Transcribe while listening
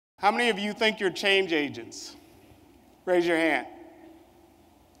How many of you think you're change agents? Raise your hand.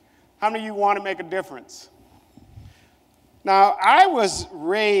 How many of you want to make a difference? Now, I was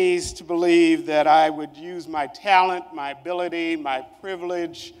raised to believe that I would use my talent, my ability, my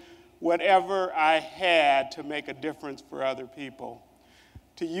privilege, whatever I had to make a difference for other people,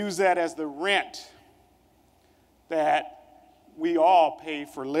 to use that as the rent that we all pay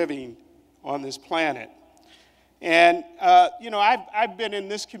for living on this planet. And, I've been in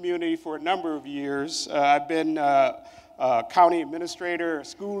this community for a number of years. I've been a county administrator, a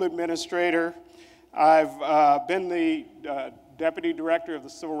school administrator. I've been the deputy director of the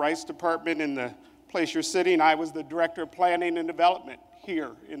Civil Rights Department in the place you're sitting. I was the director of planning and development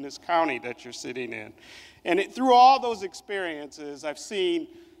here in this county that you're sitting in. And through all those experiences, I've seen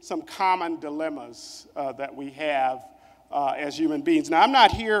some common dilemmas that we have as human beings. Now, I'm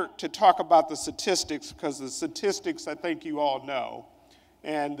not here to talk about the statistics, because the statistics I think you all know.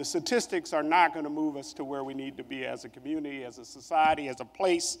 And the statistics are not going to move us to where we need to be as a community, as a society, as a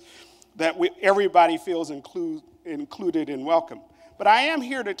place that everybody feels included and welcome. But I am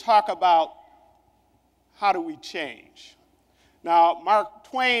here to talk about how do we change. Now, Mark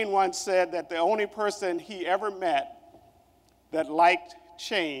Twain once said that the only person he ever met that liked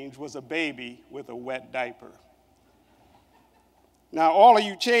change was a baby with a wet diaper. Now, all of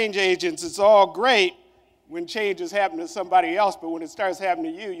you change agents, it's all great when change is happening to somebody else, but when it starts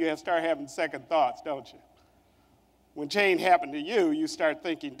happening to you, you start having second thoughts, don't you? When change happened to you, you start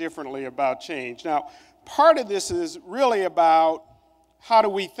thinking differently about change. Now, part of this is really about how do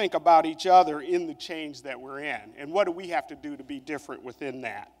we think about each other in the change that we're in, and what do we have to do to be different within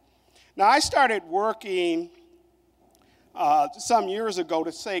that. Now, I started working some years ago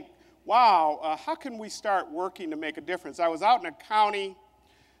to say, wow, how can we start working to make a difference? I was out in a county,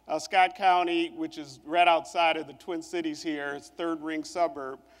 Scott County, which is right outside of the Twin Cities here. It's third ring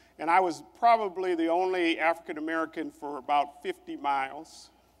suburb. And I was probably the only African American for about 50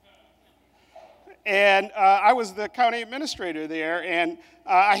 miles. And I was the county administrator there, and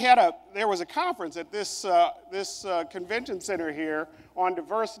there was a conference at this convention center here on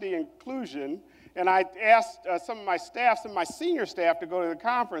diversity and inclusion, and I asked some of my senior staff to go to the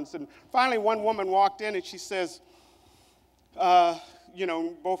conference, and finally one woman walked in and she says,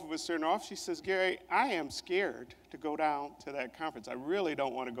 both of us turned off, she says, Gary, I am scared to go down to that conference. I really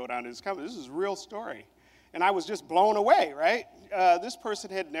don't want to go down to this conference. This is a real story. And I was just blown away, right? This person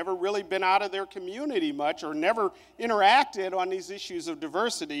had never really been out of their community much or never interacted on these issues of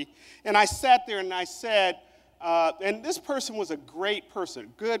diversity. And I sat there and I said, and this person was a great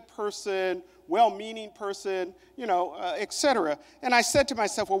person, good person, well-meaning person, et cetera. And I said to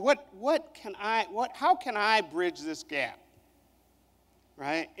myself, well, how can I bridge this gap?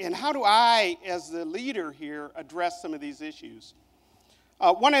 Right? And how do I, as the leader here, address some of these issues?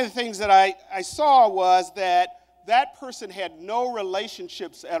 One of the things that I saw was that person had no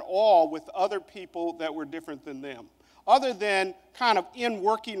relationships at all with other people that were different than them. Other than kind of in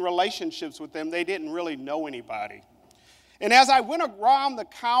working relationships with them, they didn't really know anybody. And as I went around the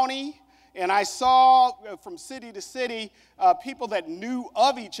county and I saw from city to city people that knew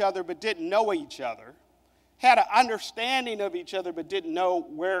of each other but didn't know each other, had an understanding of each other but didn't know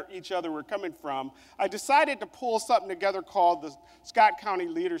where each other were coming from, I decided to pull something together called the Scott County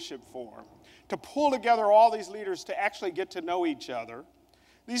Leadership Forum, to pull together all these leaders to actually get to know each other.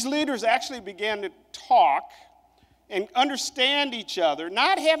 These leaders actually began to talk and understand each other,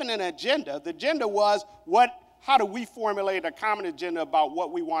 not having an agenda. The agenda was how do we formulate a common agenda about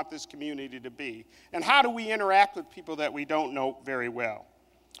what we want this community to be, and how do we interact with people that we don't know very well.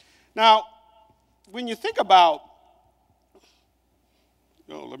 Now, when you think about,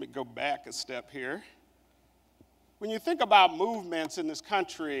 let me go back a step here. When you think about movements in this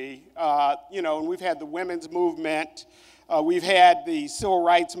country, and we've had the women's movement, we've had the civil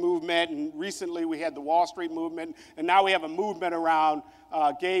rights movement, and recently we had the Wall Street movement, and now we have a movement around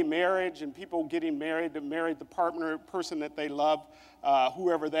gay marriage and people getting married to marry the person that they love,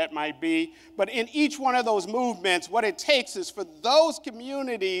 whoever that might be. But in each one of those movements, what it takes is for those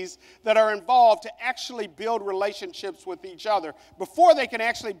communities that are involved to actually build relationships with each other before they can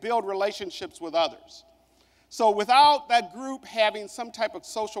actually build relationships with others. So without that group having some type of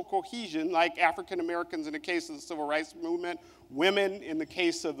social cohesion, like African Americans in the case of the civil rights movement, women in the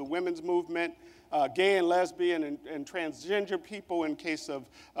case of the women's movement, gay and lesbian and transgender people in case of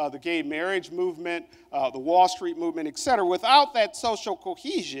the gay marriage movement, the Wall Street movement, et cetera, without that social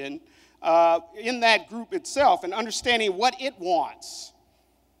cohesion in that group itself and understanding what it wants,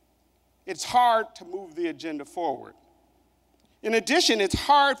 it's hard to move the agenda forward. In addition, it's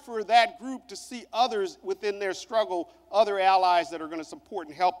hard for that group to see others within their struggle, other allies that are going to support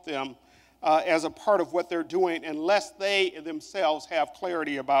and help them as a part of what they're doing, unless they themselves have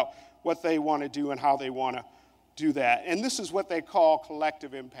clarity about what they want to do and how they want to do that. And this is what they call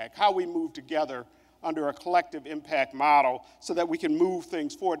collective impact, how we move together under a collective impact model so that we can move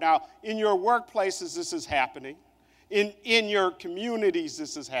things forward. Now, in your workplaces, this is happening. In your communities,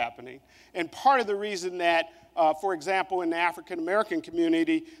 this is happening. And part of the reason that, for example, in the African American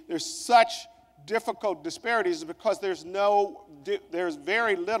community, there's such difficult disparities is because there's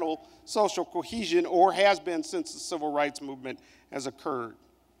very little social cohesion, or has been since the civil rights movement has occurred.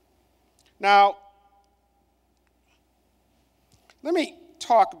 Now, let me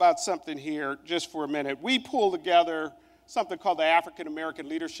talk about something here just for a minute. We pulled together something called the African American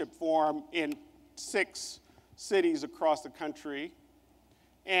Leadership Forum in 6 cities across the country.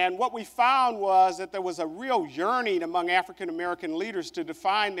 And what we found was that there was a real yearning among African American leaders to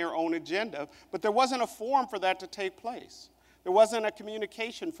define their own agenda, but there wasn't a forum for that to take place. There wasn't a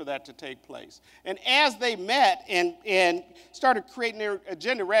communication for that to take place. And as they met and started creating their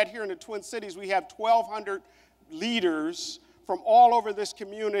agenda, right here in the Twin Cities, we have 1,200 leaders from all over this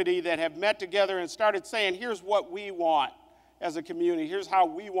community that have met together and started saying, here's what we want as a community. Here's how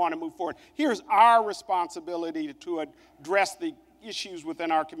we want to move forward. Here's our responsibility to address the issues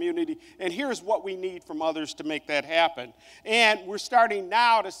within our community, and here's what we need from others to make that happen. And we're starting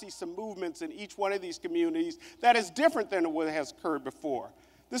now to see some movements in each one of these communities that is different than what has occurred before.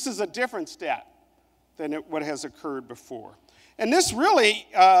 This is a different step than what has occurred before. And this really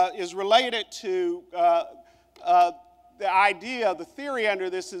is related to the idea, the theory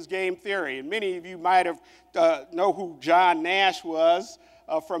under this is game theory. And many of you might have know who John Nash was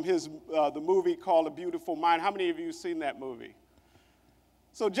from the movie called A Beautiful Mind. How many of you have seen that movie?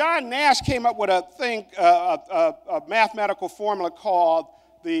 So John Nash came up with a mathematical formula called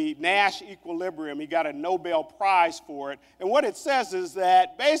the Nash equilibrium. He got a Nobel Prize for it. And what it says is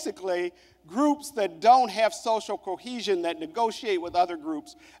that basically groups that don't have social cohesion, that negotiate with other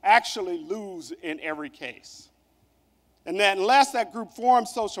groups, actually lose in every case. And that unless that group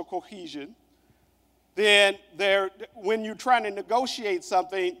forms social cohesion, then when you're trying to negotiate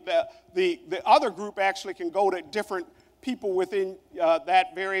something, the other group actually can go to different people within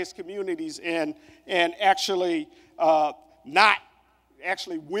that various communities and actually not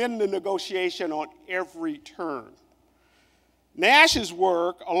actually win the negotiation on every turn. Nash's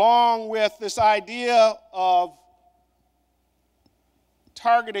work, along with this idea of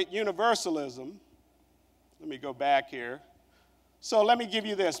targeted universalism, let me go back here. So let me give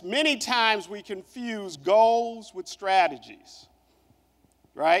you this. Many times we confuse goals with strategies,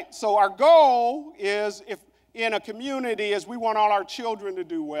 right? So our goal is, if in a community, is we want all our children to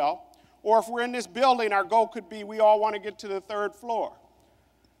do well. Or if we're in this building, our goal could be we all want to get to the 3rd floor.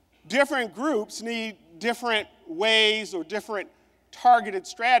 Different groups need different ways or different targeted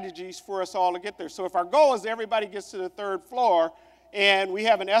strategies for us all to get there. So if our goal is everybody gets to the 3rd floor and we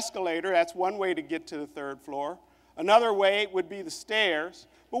have an escalator, that's one way to get to the 3rd floor. Another way would be the stairs.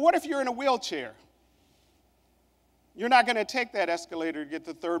 But what if you're in a wheelchair? You're not going to take that escalator to get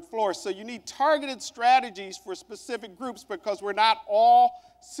to the 3rd floor. So you need targeted strategies for specific groups because we're not all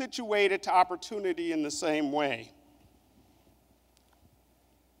situated to opportunity in the same way.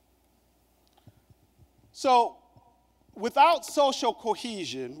 So without social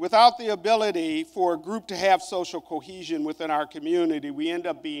cohesion, without the ability for a group to have social cohesion within our community, we end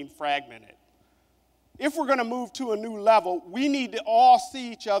up being fragmented. If we're going to move to a new level, we need to all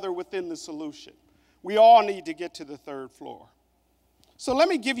see each other within the solution. We all need to get to the 3rd floor. So let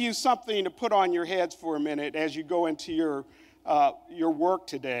me give you something to put on your heads for a minute as you go into your work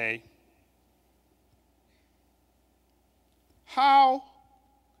today. How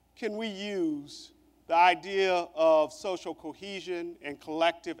can we use the idea of social cohesion and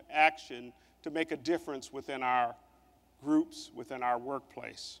collective action to make a difference within our groups, within our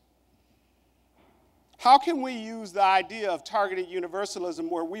workplace? How can we use the idea of targeted universalism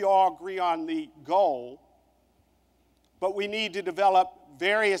where we all agree on the goal, but we need to develop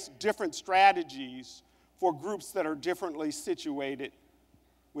various different strategies for groups that are differently situated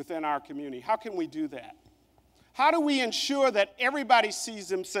within our community? How can we do that? How do we ensure that everybody sees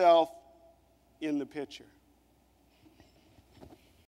themselves in the picture?